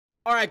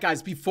Alright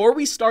guys, before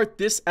we start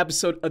this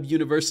episode of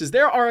Universes,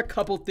 there are a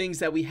couple things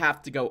that we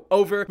have to go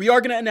over. We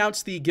are going to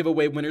announce the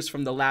giveaway winners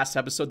from the last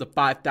episode, the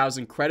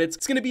 5,000 credits.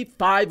 It's going to be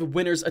 5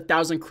 winners,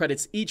 1,000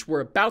 credits each.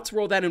 We're about to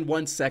roll that in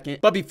 1 second.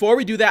 But before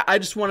we do that, I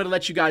just wanted to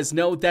let you guys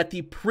know that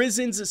the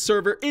Prisons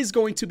server is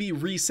going to be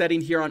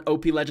resetting here on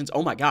OpLegends.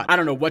 Oh my god, I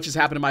don't know what just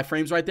happened to my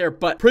frames right there,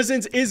 but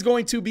Prisons is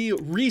going to be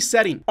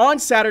resetting on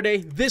Saturday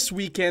this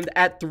weekend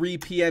at 3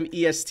 p.m.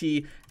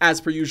 EST as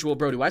per usual.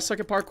 Bro, do I suck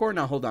at parkour?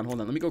 No, hold on.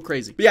 Let me go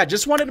crazy. But yeah,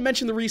 just wanted to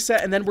mention the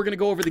reset, and then we're gonna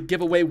go over the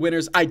giveaway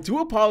winners. I do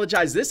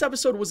apologize. This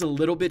episode was a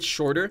little bit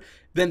shorter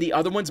than the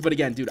other ones, but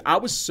again, dude, I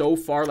was so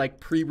far like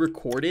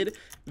pre-recorded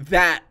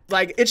that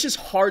like it's just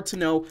hard to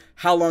know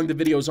how long the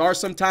videos are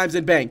sometimes,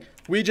 and bang,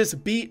 we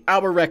just beat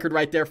our record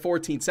right there,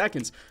 14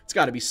 seconds. It's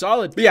got to be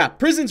solid. But yeah,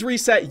 Prisons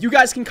reset. You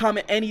guys can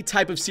comment any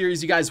type of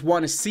series you guys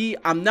want to see.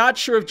 I'm not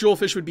sure if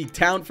Jewelfish would be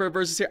down for a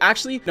versus series.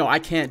 Actually, no, I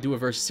can't do a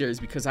versus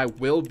series because I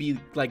will be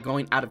like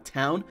going out of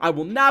town. I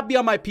will not be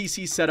on my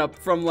PC setup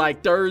from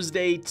like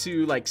Thursday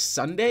to like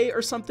Sunday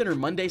or something, or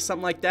Monday,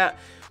 something like that.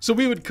 So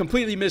we would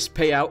completely miss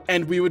payout,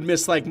 and we would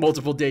miss like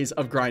multiple days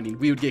of grinding.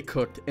 We would get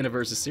cooked in a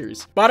versus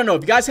series. But I don't know,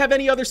 if you guys have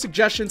any other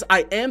suggestions,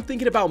 I am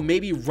thinking about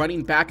maybe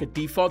running back a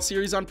default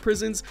series on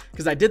Prisons,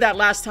 because I did that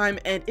last time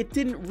and it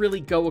didn't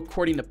really go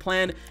according to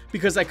plan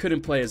because I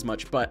couldn't play as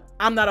much. But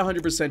I'm not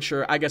 100%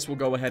 sure. I guess we'll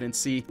go ahead and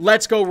see.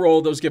 Let's go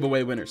roll those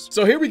giveaway winners.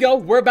 So here we go.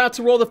 We're about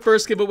to roll the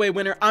first giveaway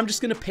winner. I'm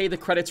just going to pay the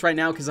credits right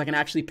now because I can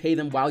actually pay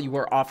them while you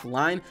are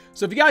offline.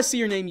 So if you guys see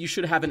your name, you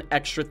should have an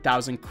extra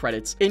 1,000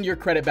 credits in your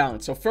credit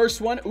balance. So first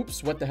one,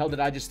 oops, what the hell did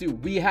I just do?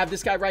 We have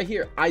this guy right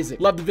here, Isaac.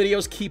 Love the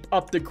videos. Keep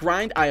up the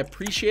grind. I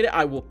appreciate it.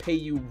 I will pay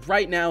you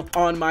right now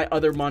on my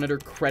other monitor,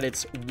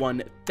 credits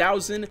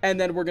 1,000. And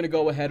then we're going to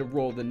go ahead and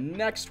roll the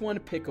next one.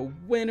 Pick a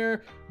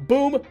winner.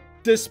 Boom.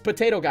 This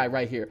potato guy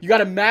right here. You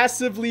got a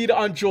massive lead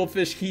on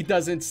Jewelfish. He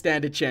doesn't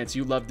stand a chance.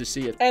 You love to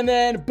see it. And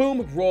then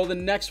boom, roll the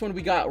next one.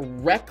 We got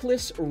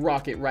Reckless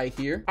Rocket right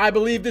here. I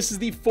believe this is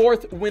the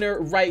 4th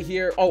winner right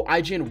here. Oh,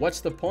 IGN, what's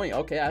the point?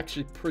 Okay,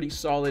 actually pretty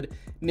solid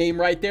name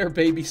right there.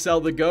 Baby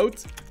Sell the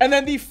Goat. And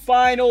then the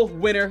final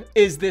winner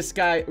is this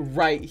guy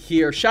right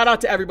here. Shout out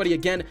to everybody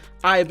again.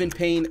 I have been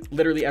paying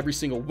literally every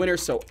single winner,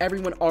 so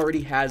everyone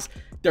already has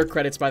their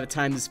credits by the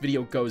time this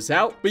video goes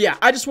out. But yeah,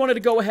 I just wanted to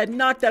go ahead and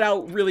knock that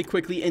out really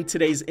quickly in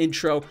today's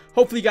intro.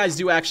 Hopefully you guys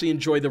do actually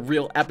enjoy the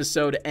real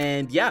episode,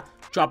 and yeah,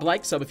 drop a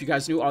like, sub if you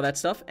guys knew, all that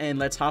stuff, and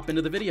let's hop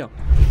into the video.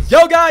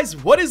 Yo guys,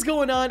 what is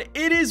going on?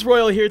 It is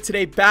Royal here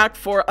today, back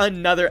for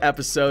another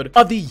episode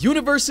of the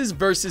Universes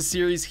Versus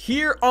series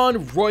here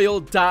on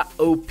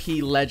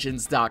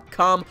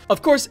royal.oplegends.com.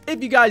 Of course,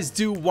 if you guys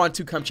do want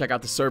to come check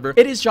out the server,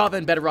 it is Java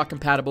and Bedrock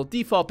compatible,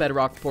 default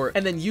Bedrock port,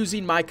 and then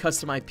using my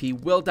custom IP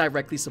will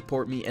directly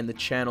support me and the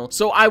channel.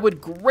 So I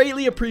would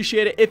greatly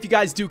appreciate it if you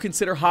guys do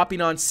consider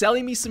hopping on,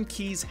 selling me some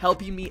keys,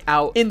 helping me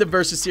out in the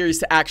Versus series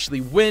to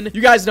actually win.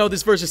 You guys know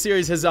this Versus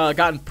series has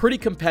gotten pretty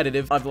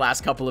competitive of the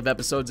last couple of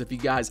episodes if you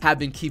guys have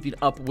been keeping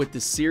up with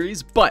the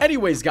series. But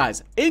anyways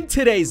guys, in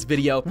today's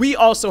video we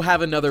also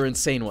have another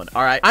insane one.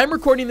 All right, I'm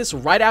recording this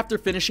right after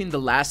finishing the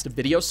last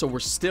video, so we're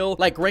still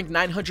like rank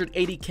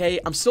 980k.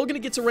 I'm still gonna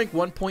get to rank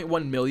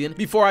 1.1 million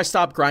before I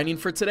stop grinding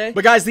for today.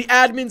 But guys, the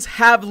admins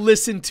have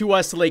listened to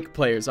us Lake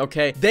players.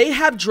 Okay, they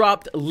have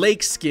dropped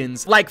Lake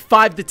skins like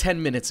 5 to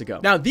 10 minutes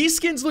ago. Now these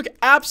skins look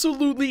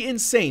absolutely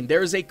insane.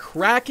 There is a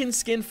Kraken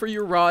skin for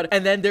your rod,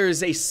 and then there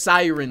is a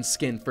Siren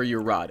skin for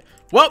your rod.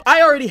 Well,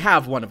 I already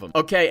have one of them,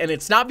 okay? And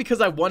it's not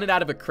because I won it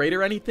out of a crate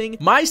or anything.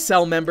 My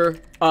cell member,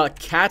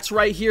 Cats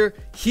right here,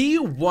 he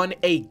won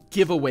a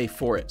giveaway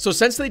for it. So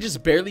since they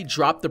just barely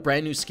dropped the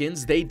brand new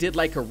skins, they did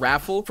like a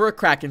raffle for a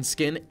Kraken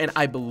skin, and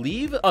I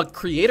believe a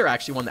creator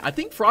actually won that. I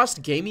think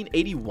Frost Gaming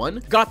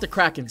 81 got the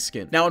Kraken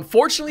skin. Now,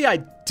 unfortunately,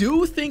 I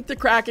do think the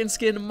Kraken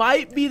skin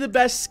might be the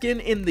best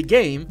skin in the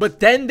game, but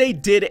then they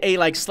did a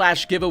like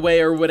slash giveaway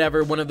or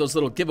whatever, one of those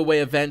little giveaway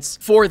events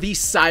for the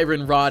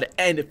Siren rod,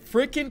 and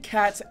freaking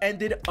Cats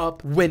ended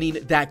up winning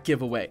that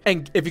giveaway.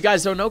 And if you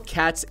guys don't know,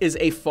 Cats is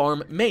a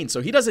farm main, so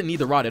he doesn't need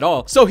the rod at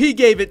all. So he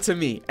gave it to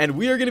me, and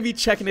we are going to be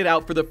checking it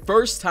out for the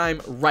first time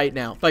right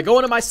now. If I go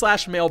into my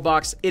slash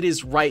mailbox, it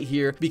is right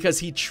here because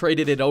he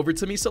traded it over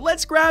to me. So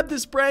let's grab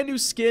this brand new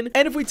skin.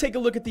 And if we take a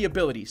look at the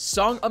ability,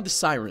 Song of the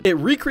Siren, it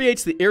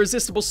recreates the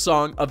irresistible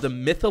song of the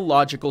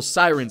mythological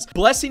sirens,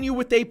 blessing you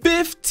with a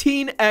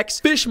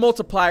 15x fish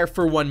multiplier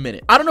for 1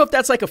 minute. I don't know if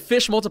that's like a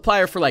fish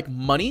multiplier for like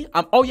money.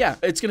 Oh yeah,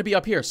 it's gonna be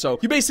up here. So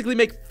you basically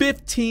make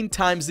 15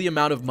 times the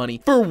amount of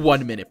money for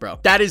 1 minute, bro.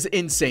 That is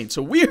insane.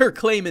 So we are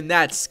claiming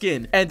that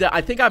skin, and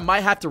I think I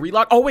might have to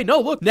relock. Oh wait, no,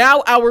 look,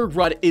 now our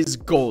rod is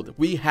gold.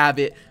 We have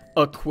it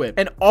equip.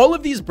 And all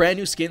of these brand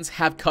new skins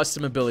have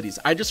custom abilities.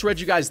 I just read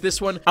you guys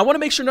this one. I want to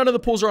make sure none of the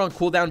pools are on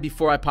cooldown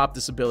before I pop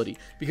this ability,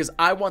 because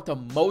I want the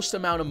most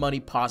amount of money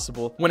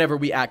possible whenever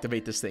we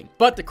activate this thing.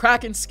 But the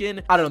Kraken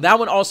skin, I don't know, that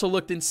one also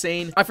looked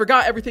insane. I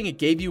forgot everything it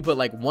gave you, but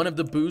like one of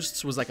the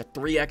boosts was like a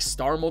 3x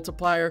star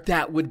multiplier.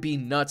 That would be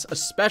nuts,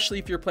 especially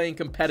if you're playing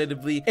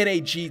competitively in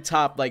a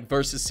G-top like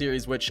versus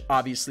series, which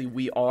obviously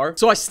we are.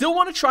 So I still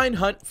want to try and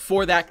hunt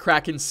for that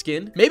Kraken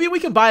skin. Maybe we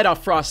can buy it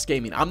off Frost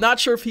Gaming. I'm not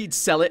sure if he'd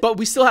sell it, but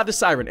we still have the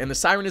Siren, and the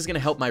Siren is going to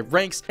help my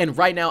ranks. And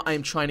right now I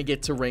am trying to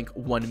get to rank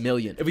 1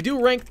 million. If we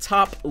do rank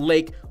top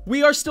lake,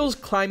 we are still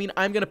climbing.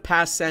 I'm going to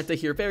pass Santa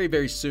here very,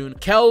 very soon.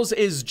 Kells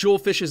is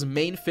Jewelfish's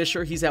main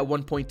fisher. He's at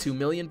 1.2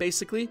 million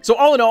basically. So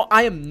all in all,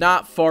 I am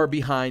not far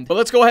behind. But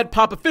let's go ahead,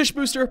 pop a fish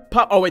booster.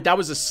 Pop. Oh wait, that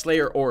was a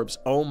Slayer orbs.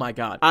 Oh my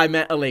god, I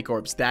meant a lake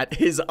orbs. That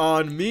is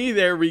on me.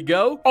 There we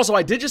go. Also,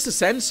 I did just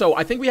ascend, so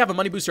I think we have a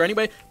money booster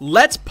anyway.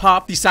 Let's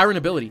pop the Siren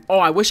ability. Oh,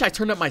 I wish I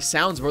turned up my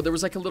sounds, bro. There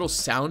was like a little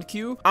sound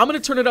cue. I'm gonna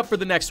turn it up for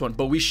the next one,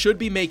 but we should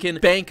be making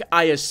bank,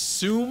 I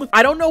assume.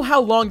 I don't know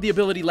how long the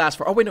ability lasts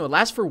for. Oh wait, no, it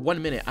lasts for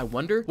 1 minute. I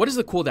wonder, what is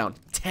the cooldown?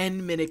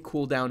 10-minute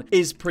cooldown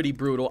is pretty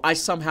brutal. I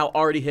somehow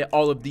already hit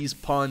all of these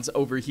pawns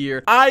over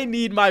here. I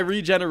need my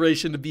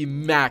regeneration to be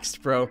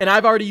maxed, bro. And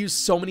I've already used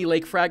so many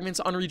lake fragments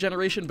on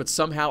regeneration, but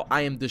somehow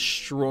I am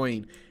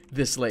destroying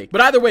this lake.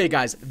 But either way,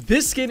 guys,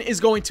 this skin is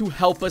going to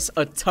help us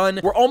a ton.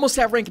 We're almost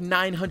at rank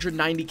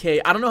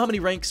 990k. I don't know how many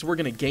ranks we're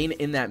gonna gain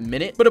in that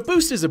minute, but a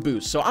boost is a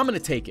boost, so I'm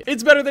gonna take it.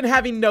 It's better than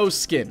having no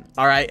skin,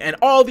 all right? And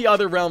all the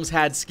other realms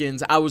had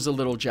skins. I was a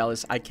little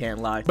jealous, I can't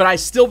lie, but I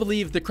still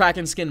believe the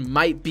Kraken skin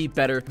might be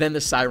better than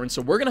the Siren,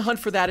 so we're gonna hunt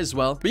for that as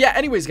well. But yeah,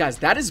 anyways, guys,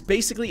 that is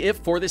basically it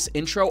for this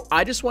intro.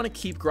 I just want to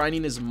keep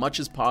grinding as much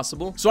as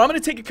possible, so I'm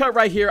gonna take a cut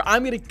right here.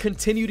 I'm gonna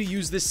continue to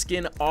use this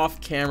skin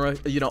off camera,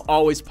 you know,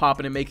 always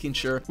popping and making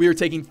sure we are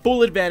taking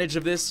full advantage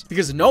of this,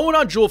 because no one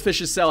on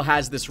Jewelfish's cell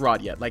has this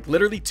rod yet. Like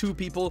literally 2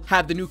 people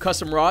have the new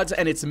custom rods,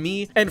 and it's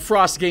me and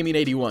Frost Gaming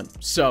 81.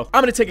 So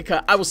I'm gonna take a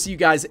cut. I will see you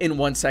guys in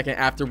 1 second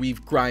after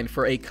we've grind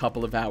for a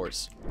couple of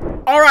hours.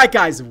 All right,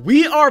 guys,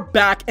 we are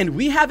back, and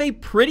we have a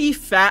pretty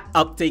fat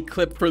update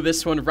clip for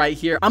this one right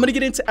here. I'm gonna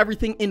get into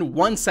everything in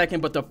 1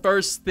 second, but the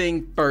first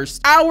thing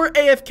first, our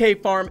AFK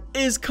farm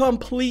is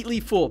completely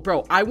full.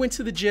 Bro, I went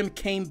to the gym,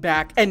 came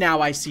back, and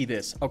now I see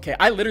this. Okay,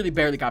 I literally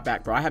barely got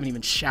back, bro. I haven't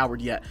even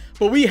showered yet,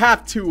 but we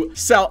have to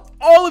sell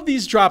all of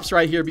these drops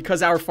right here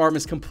because our farm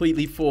is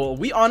completely full.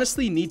 We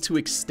honestly need to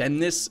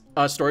extend this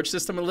storage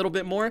system a little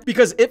bit more,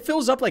 because it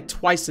fills up like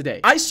twice a day.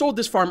 I sold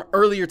this farm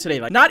earlier today,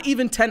 like not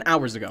even 10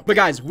 hours ago. But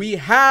guys, we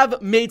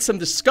have made some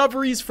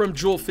discoveries from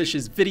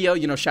Jewelfish's video.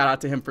 You know, shout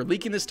out to him for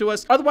leaking this to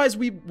us. Otherwise,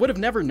 we would have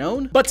never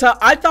known. But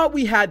I thought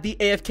we had the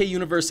AFK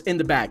universe in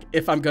the bag,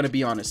 if I'm gonna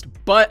be honest.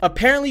 But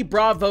apparently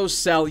Bravo's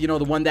cell, you know,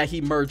 the one that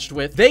he merged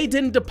with, they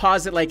didn't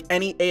deposit like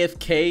any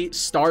AFK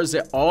stars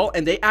at all,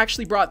 and they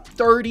actually brought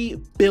 30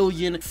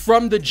 billion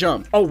from the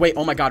jump. Oh wait,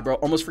 oh my god, bro,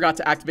 almost forgot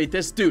to activate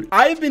this. Dude,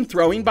 I've been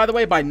throwing, by the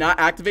way, by not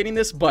activating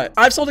this, but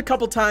I've sold a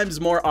couple times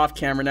more off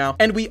camera now,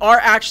 and we are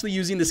actually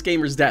using this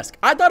gamer's desk.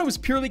 I thought it was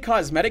purely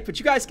cosmetic, but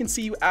you guys can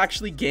see you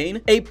actually gain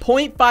a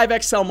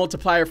 0.5x cell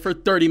multiplier for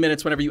 30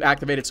 minutes whenever you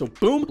activate it. So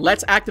boom,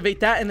 let's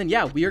activate that, and then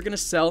yeah, we are gonna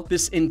sell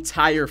this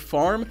entire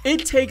farm.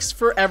 It takes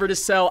forever to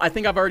sell. I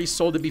think I've already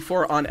sold it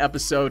before on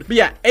episode, but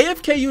yeah,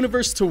 AFK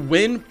universe to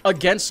win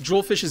against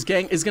Jewelfish's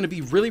gang is gonna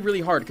be really,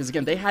 really hard, because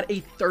again, they had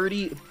a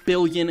 30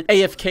 billion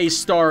AFK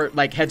star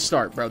like head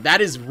start, bro. That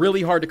is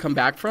really hard to come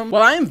back from.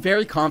 Well, I am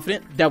very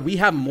confident that we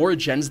have more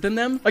gens than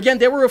them. Again,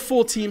 they were a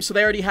full team, so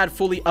they already had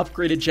fully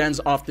upgraded gens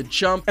off the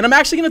jump. And I'm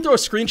actually gonna throw a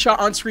screenshot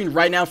on screen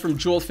right now from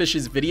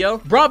Jewelfish's video.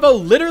 Bravo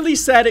literally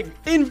said,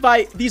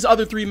 invite these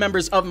other 3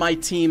 members of my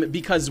team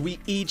because we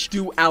each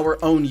do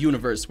our own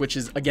universe, which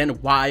is again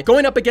why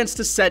going up against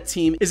a set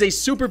team is a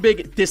super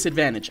big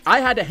disadvantage. I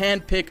had to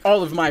handpick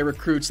all of my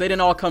recruits. They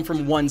didn't all come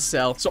from one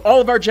cell, so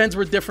all of our gens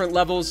were different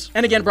levels.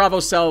 And again, Bravo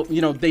cell,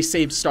 you know, they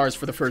saved stars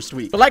for the first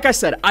week. But like I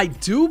said, I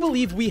do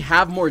believe we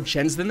have more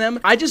gens than them.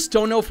 I just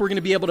don't know if we're going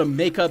to be able to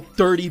make up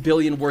 30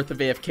 billion worth of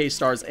AFK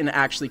stars and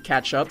actually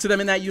catch up to them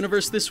in that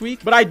universe this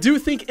week. But I do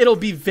think it'll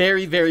be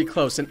very, very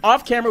close. And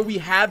off camera, we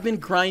have been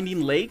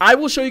grinding lake. I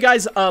will show you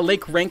guys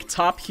lake rank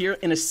top here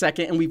in a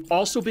second. And we've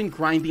also been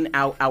grinding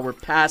out our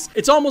pass.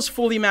 It's almost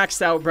fully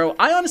maxed out, bro.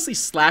 I honestly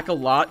slack a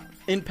lot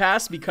in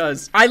pass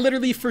because I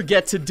literally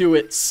forget to do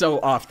it so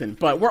often,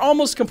 but we're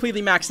almost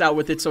completely maxed out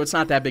with it, so it's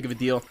not that big of a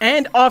deal.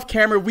 And off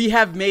camera, we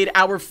have made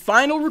our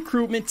final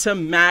recruitment to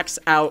max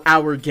out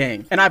our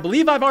gang, and I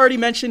believe I've already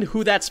mentioned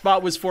who that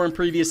spot was for in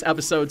previous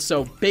episodes.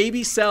 So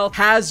Baby Cell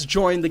has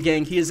joined the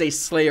gang. He is a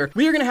Slayer.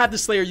 We are gonna have the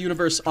Slayer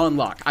universe on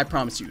lock, I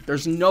promise you.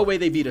 There's no way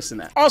they beat us in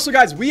that. Also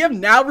guys, we have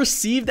now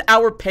received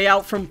our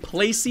payout from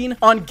placing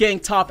on gang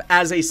top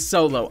as a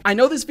solo. I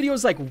know this video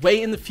is like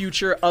way in the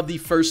future of the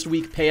first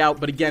week payout,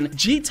 but again,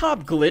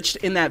 G-Top glitched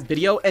in that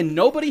video, and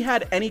nobody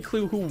had any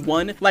clue who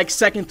won, like,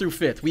 2nd through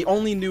 5th. We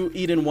only knew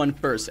Eden won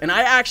 1st, and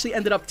I actually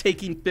ended up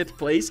taking 5th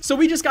place. So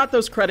we just got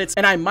those credits,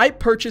 and I might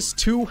purchase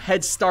 2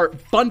 Head Start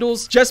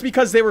bundles just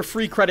because they were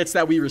free credits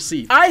that we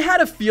received. I had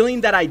a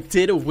feeling that I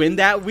did win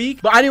that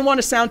week, but I didn't want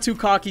to sound too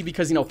cocky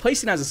because, you know,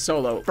 placing as a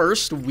solo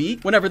first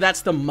week, whenever that's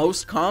the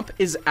most comp,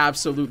 is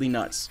absolutely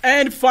nuts.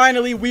 And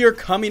finally, we are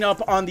coming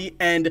up on the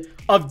end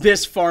of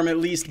this farm at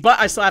least, but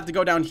I still have to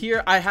go down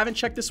here. I haven't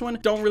checked this one.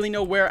 Don't really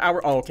know where our...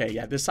 Oh, okay,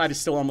 yeah, this side is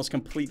still almost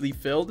completely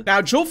filled. Now,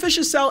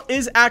 Jewelfish's cell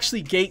is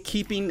actually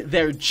gatekeeping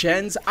their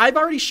gens. I've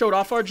already showed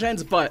off our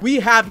gens, but we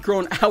have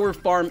grown our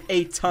farm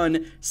a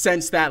ton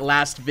since that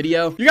last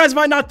video. You guys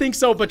might not think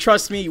so, but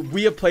trust me,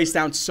 we have placed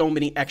down so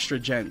many extra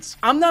gens.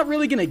 I'm not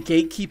really gonna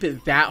gatekeep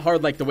it that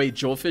hard like the way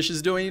Jewelfish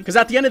is doing, because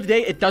at the end of the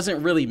day, it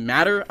doesn't really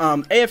matter.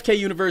 AFK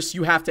universe,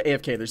 you have to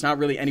AFK. There's not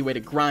really any way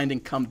to grind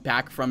and come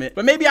back from it,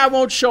 but maybe I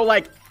won't show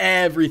like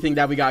everything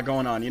that we got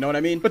going on, you know what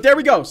I mean? But there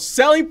we go.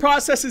 Selling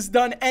process is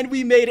done, and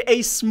we made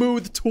a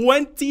smooth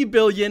 20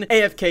 billion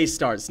AFK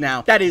stars.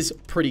 Now, that is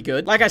pretty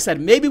good. Like I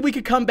said, maybe we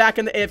could come back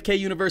in the AFK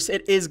universe.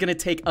 It is gonna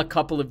take a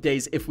couple of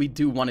days if we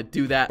do want to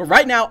do that. But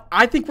right now,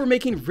 I think we're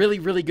making really,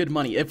 really good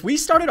money. If we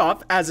started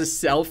off as a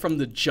sell from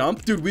the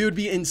jump, dude, we would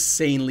be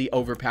insanely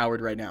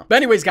overpowered right now. But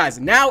anyways, guys,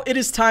 now it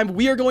is time.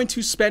 We are going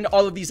to spend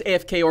all of these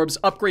AFK orbs,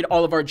 upgrade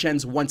all of our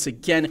gens once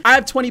again. I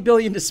have 20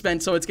 billion to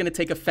spend, so it's gonna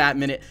take a fat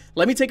minute.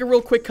 Let me take a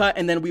real quick cut,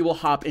 and then we will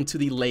hop into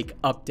the lake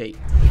update.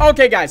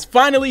 Okay, guys,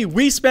 finally,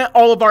 we spent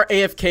all of our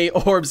AFK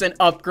orbs and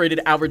upgraded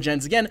our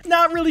gens again.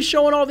 Not really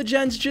showing all the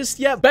gens just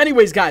yet. But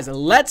anyways, guys,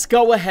 let's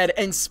go ahead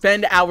and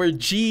spend our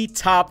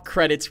G-Top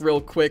credits real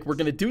quick. We're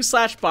gonna do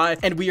 /buy,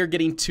 and we are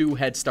getting 2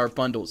 Head Start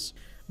bundles.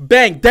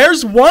 Bang,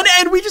 there's one,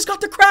 and we just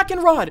got the Kraken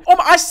rod. Oh,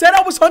 I said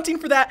I was hunting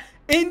for that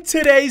in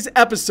today's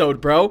episode,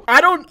 bro.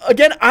 I don't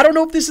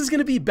know if this is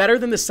gonna be better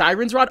than the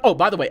Siren's rod. Oh,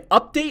 by the way,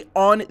 update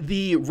on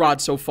the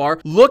rod so far.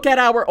 Look at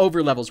our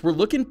over levels. We're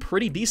looking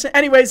pretty decent.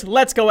 Anyways,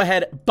 let's go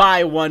ahead,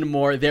 buy one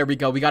more. There we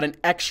go. We got an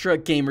extra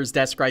gamer's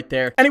desk right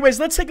there. Anyways,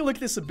 let's take a look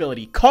at this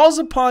ability. Calls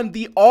upon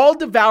the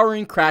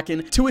all-devouring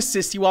Kraken to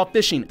assist you while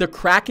fishing. The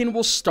Kraken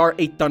will start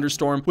a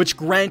thunderstorm, which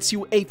grants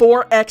you a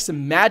 4x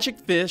magic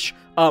fish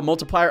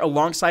multiplier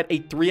alongside a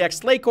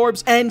 3x lake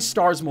orbs and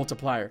stars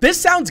multiplier. This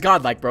sounds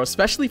godlike, bro,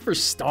 especially for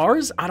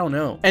stars. I don't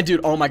know. And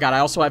dude, oh my god, I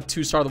also have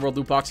 2 Star of the World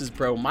loot boxes,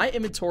 bro. My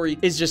inventory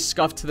is just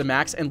scuffed to the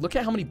max, and look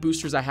at how many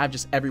boosters I have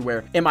just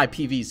everywhere in my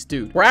PVs,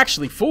 dude. We're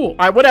actually full. All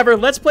right, whatever.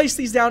 Let's place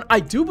these down.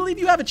 I do believe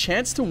you have a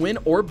chance to win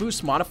orb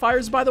boost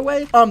modifiers, by the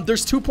way.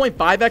 There's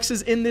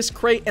 2.5x's in this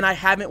crate, and I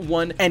haven't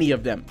won any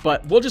of them,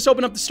 but we'll just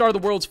open up the Star of the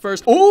Worlds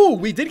first. Oh,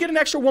 we did get an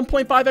extra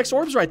 1.5x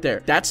orbs right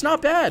there. That's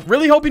not bad.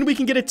 Really hoping we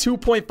can get a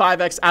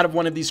 2.5x out of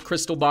one of these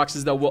crystal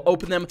boxes, though. We'll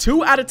open them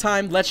 2 at a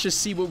time. Let's just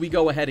see what we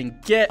go ahead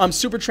and get.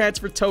 Super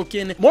transfer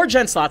token, more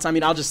gen slots. I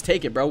mean, I'll just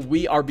take it, bro.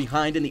 We are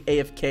behind in the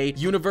AFK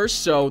universe,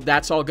 so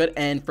that's all good.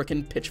 And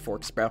freaking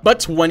pitchforks, bro. But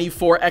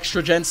 24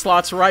 extra gen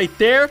slots right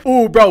there.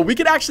 Ooh, bro, we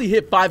could actually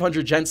hit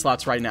 500 gen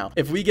slots right now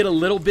if we get a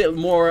little bit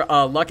more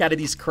luck out of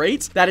these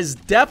crates. That is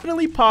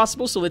definitely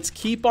possible, so let's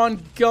keep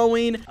on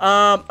going.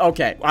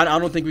 Okay, I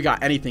don't think we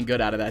got anything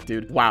good out of that,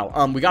 dude.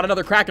 Wow. We got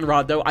another Kraken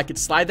rod, though. I could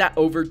slide that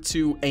over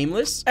to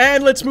aimless,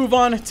 and let's move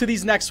on to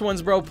these next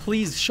ones, bro.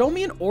 Please show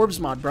me an orbs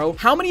mod, bro.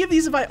 How many of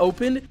these have I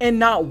opened and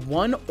not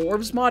one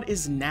orbs mod?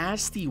 Is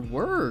nasty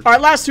work. All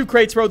right, last 2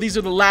 crates, bro. These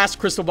are the last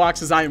crystal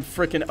boxes I am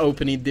freaking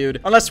opening,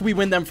 dude, unless we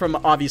win them from,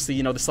 obviously,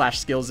 you know, the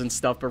 /skills and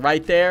stuff. But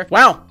right there,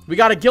 wow, we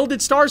got a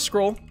gilded star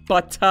scroll.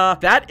 But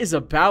that is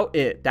about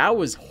it. That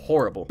was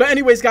horrible. But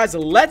anyways, guys,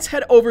 let's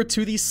head over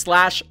to the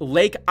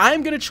 /lake.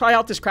 I'm gonna try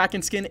out this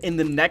Kraken skin in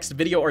the next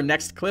video or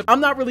next clip.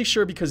 I'm not really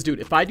sure because, dude,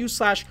 if I do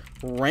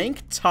 /rank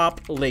top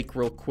lake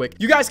real quick,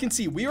 you guys can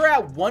see we are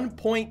at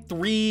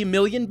 1.3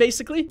 million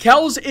basically.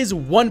 Kells is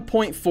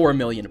 1.4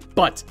 million.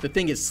 But the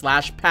thing is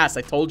 /pass.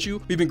 I told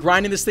you we've been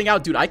grinding this thing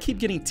out, dude. I keep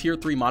getting tier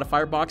 3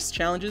 modifier box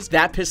challenges.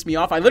 That pissed me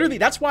off.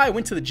 That's why I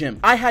went to the gym.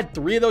 I had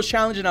 3 of those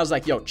challenges, and I was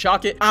like, yo,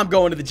 chalk it. I'm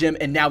going to the gym,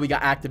 and now we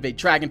got activated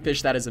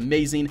Dragonfish. That is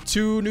amazing.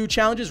 2 new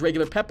challenges,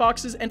 regular pet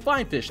boxes, and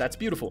flying fish. That's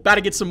beautiful. About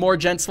to get some more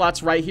gen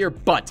slots right here.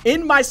 But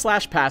in my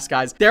 /pass,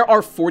 guys, there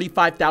are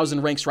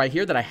 45,000 ranks right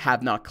here that I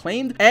have not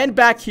claimed. And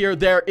back here,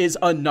 there is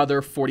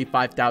another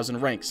 45,000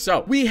 ranks.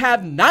 So we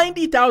have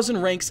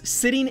 90,000 ranks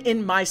sitting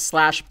in my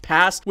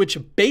 /pass, which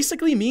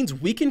basically means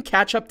we can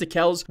catch up to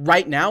Kells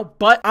right now.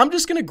 But I'm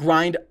just going to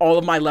grind all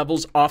of my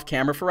levels off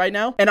camera for right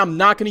now. And I'm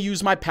not going to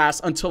use my pass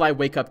until I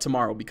wake up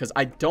tomorrow because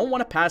I don't want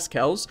to pass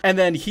Kells. And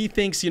then he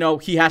thinks, you know,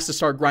 he has to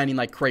start grinding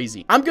like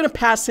crazy. I'm gonna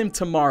pass him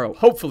tomorrow,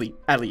 hopefully,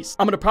 at least.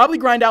 I'm gonna probably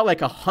grind out like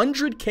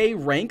 100k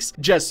ranks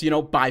just, you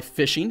know, by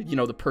fishing, you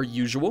know, the per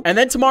usual. And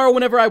then tomorrow,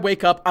 whenever I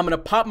wake up, I'm gonna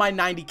pop my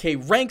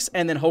 90k ranks,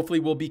 and then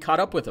hopefully we'll be caught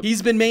up with him.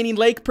 He's been maining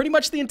lake pretty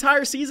much the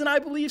entire season, I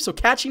believe, so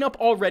catching up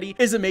already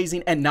is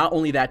amazing. And not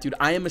only that, dude,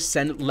 I am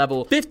ascend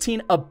level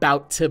 15,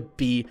 about to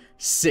be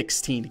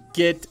 16.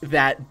 Get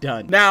that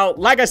done. Now,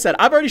 like I said,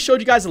 I've already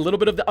showed you guys a little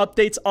bit of the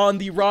updates on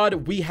the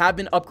rod. We have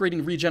been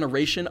upgrading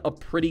regeneration a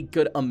pretty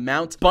good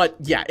amount, but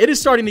yeah, it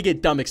is starting to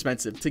get dumb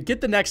expensive. To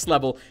get the next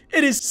level,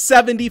 it is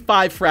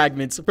 75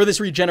 fragments for this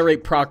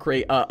regenerate proc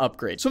rate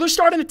upgrade. So they're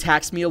starting to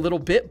tax me a little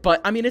bit,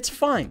 but I mean, it's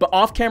fine. But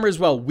off camera as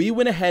well, we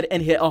went ahead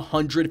and hit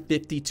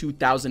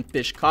 152,000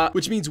 fish caught,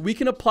 which means we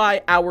can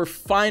apply our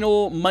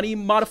final money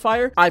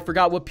modifier. I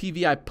forgot what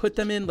PV I put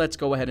them in. Let's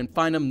go ahead and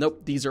find them.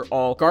 Nope, these are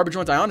all garbage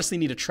ones. I honestly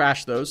need to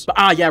trash those.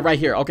 But yeah, right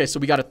here. Okay, so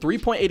we got a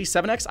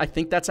 3.87x. I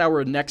think that's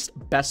our next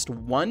best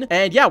one.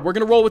 And yeah, we're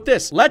gonna roll with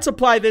this. Let's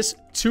apply this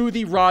to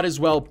the rod as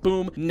well.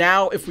 Boom.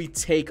 Now, if we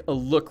take a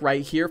look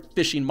right here,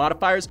 fishing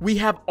modifiers, we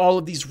have all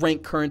of these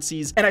rank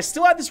currencies, and I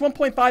still have this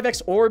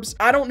 1.5x orbs.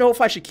 I don't know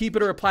if I should keep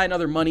it or apply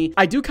another money.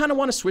 I do kind of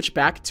want to switch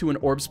back to an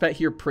orbs pet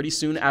here pretty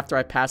soon after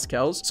I pass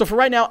Kells. So for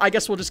right now, I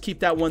guess we'll just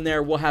keep that one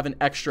there. We'll have an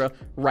extra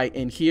right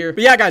in here.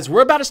 But yeah, guys,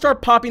 we're about to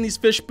start popping these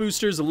fish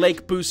boosters,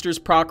 lake boosters,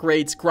 proc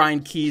rates,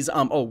 grind keys.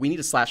 Oh, we need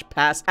a slash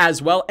pass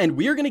as well, and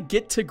we are gonna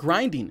get to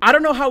grinding. I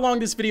don't know how long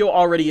this video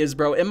already is,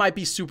 bro. It might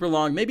be super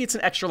long. Maybe it's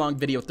an extra long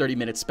video,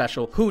 30-minute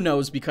special. Who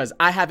knows? Because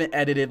I haven't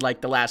edited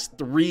like the last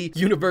 3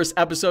 universe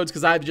episodes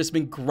because I've just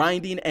been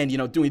grinding and, you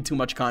know, doing too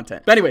much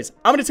content. But anyways,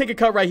 I'm gonna take a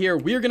cut right here.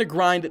 We're gonna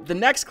grind. The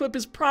next clip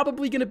is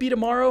probably gonna be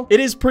tomorrow. It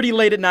is pretty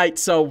late at night,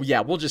 so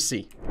yeah, we'll just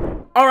see.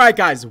 All right,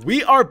 guys,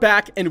 we are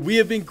back and we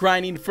have been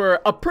grinding for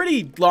a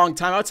pretty long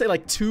time. I would say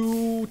like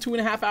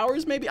 2.5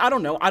 hours, maybe. I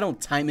don't know. I don't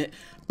time it.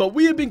 But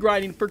we have been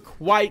grinding for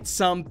quite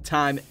some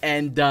time,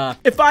 and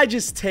if I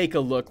just take a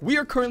look, we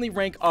are currently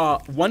ranked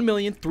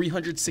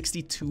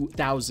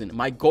 1,362,000.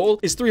 My goal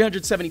is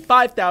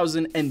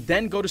 375,000, and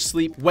then go to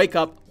sleep, wake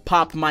up,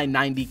 pop my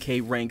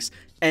 90k ranks.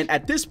 And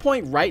at this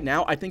point right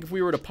now, I think if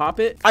we were to pop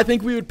it, I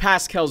think we would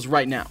pass Kells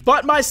right now.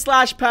 But my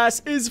slash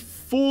pass is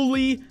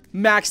fully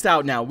maxed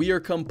out now. We are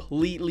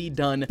completely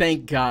done,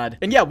 thank God.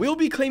 And yeah, we'll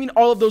be claiming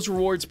all of those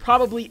rewards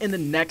probably in the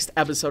next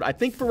episode. I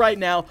think for right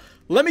now,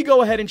 let me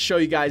go ahead and show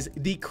you guys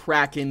the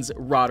Kraken's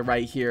rod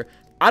right here.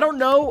 I don't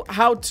know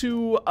how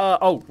to,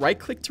 oh, right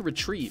click to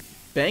retrieve.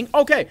 Bang.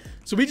 Okay,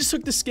 so we just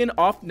took the skin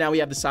off. Now we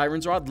have the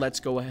Siren's rod. Let's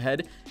go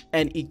ahead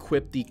and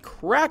equip the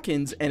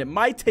Kraken's, and it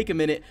might take a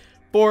minute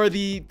for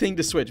the thing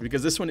to switch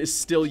because this one is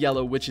still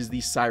yellow, which is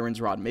the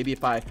Siren's rod. Maybe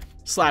if I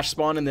slash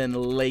spawn and then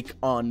lake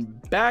on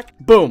back.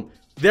 Boom.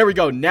 There we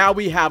go. Now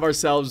we have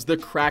ourselves the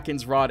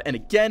Kraken's rod. And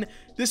again,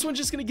 this one's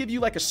just going to give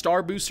you like a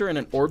star booster and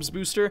an orbs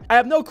booster. I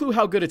have no clue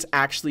how good it's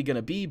actually going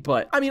to be,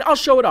 but I mean, I'll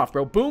show it off,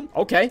 bro. Boom.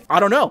 Okay.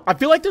 I don't know. I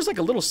feel like there's like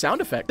a little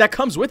sound effect that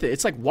comes with it.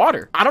 It's like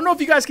water. I don't know if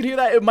you guys can hear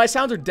that. My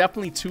sounds are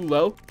definitely too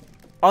low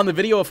on the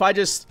video. If I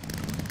just...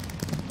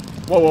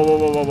 Whoa, whoa, whoa,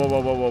 whoa, whoa, whoa,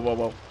 whoa, whoa, whoa,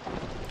 whoa.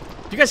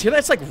 Do you guys hear that?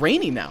 It's like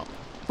raining now.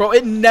 Bro,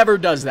 it never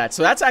does that.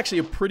 So that's actually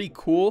a pretty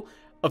cool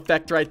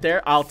effect right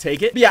there. I'll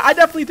take it. But yeah, I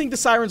definitely think the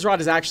Siren's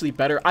rod is actually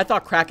better. I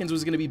thought Kraken's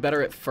was going to be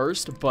better at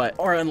first, but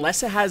or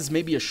unless it has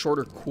maybe a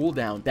shorter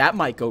cooldown, that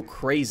might go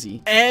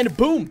crazy. And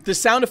boom, the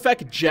sound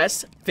effect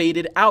just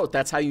faded out.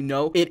 That's how you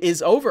know it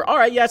is over. All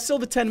right, yeah, it's still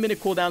the 10-minute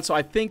cooldown, so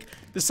I think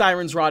the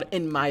Siren's rod,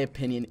 in my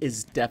opinion,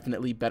 is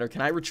definitely better.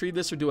 Can I retrieve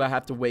this or do I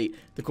have to wait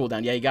the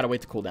cooldown? Yeah, you gotta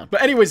wait the cooldown.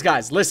 But anyways,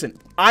 guys, listen,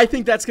 I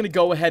think that's gonna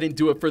go ahead and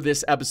do it for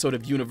this episode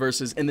of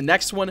Universes. In the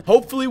next one,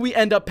 hopefully we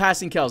end up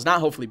passing Kells. Not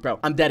hopefully, bro.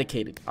 I'm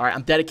dedicated. All right,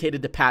 I'm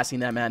dedicated to passing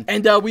that, man.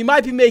 And we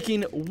might be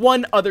making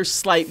one other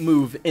slight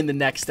move in the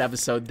next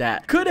episode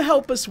that could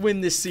help us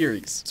win this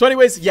series. So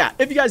anyways, yeah,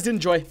 if you guys did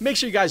enjoy, make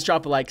sure you guys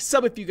drop a like,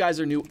 sub if you guys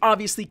are new.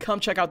 Obviously, come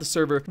check out the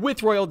server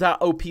with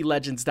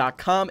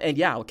royal.oplegends.com. And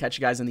yeah, I'll catch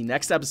you guys in the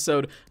next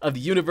episode of the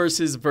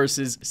Universes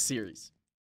versus series.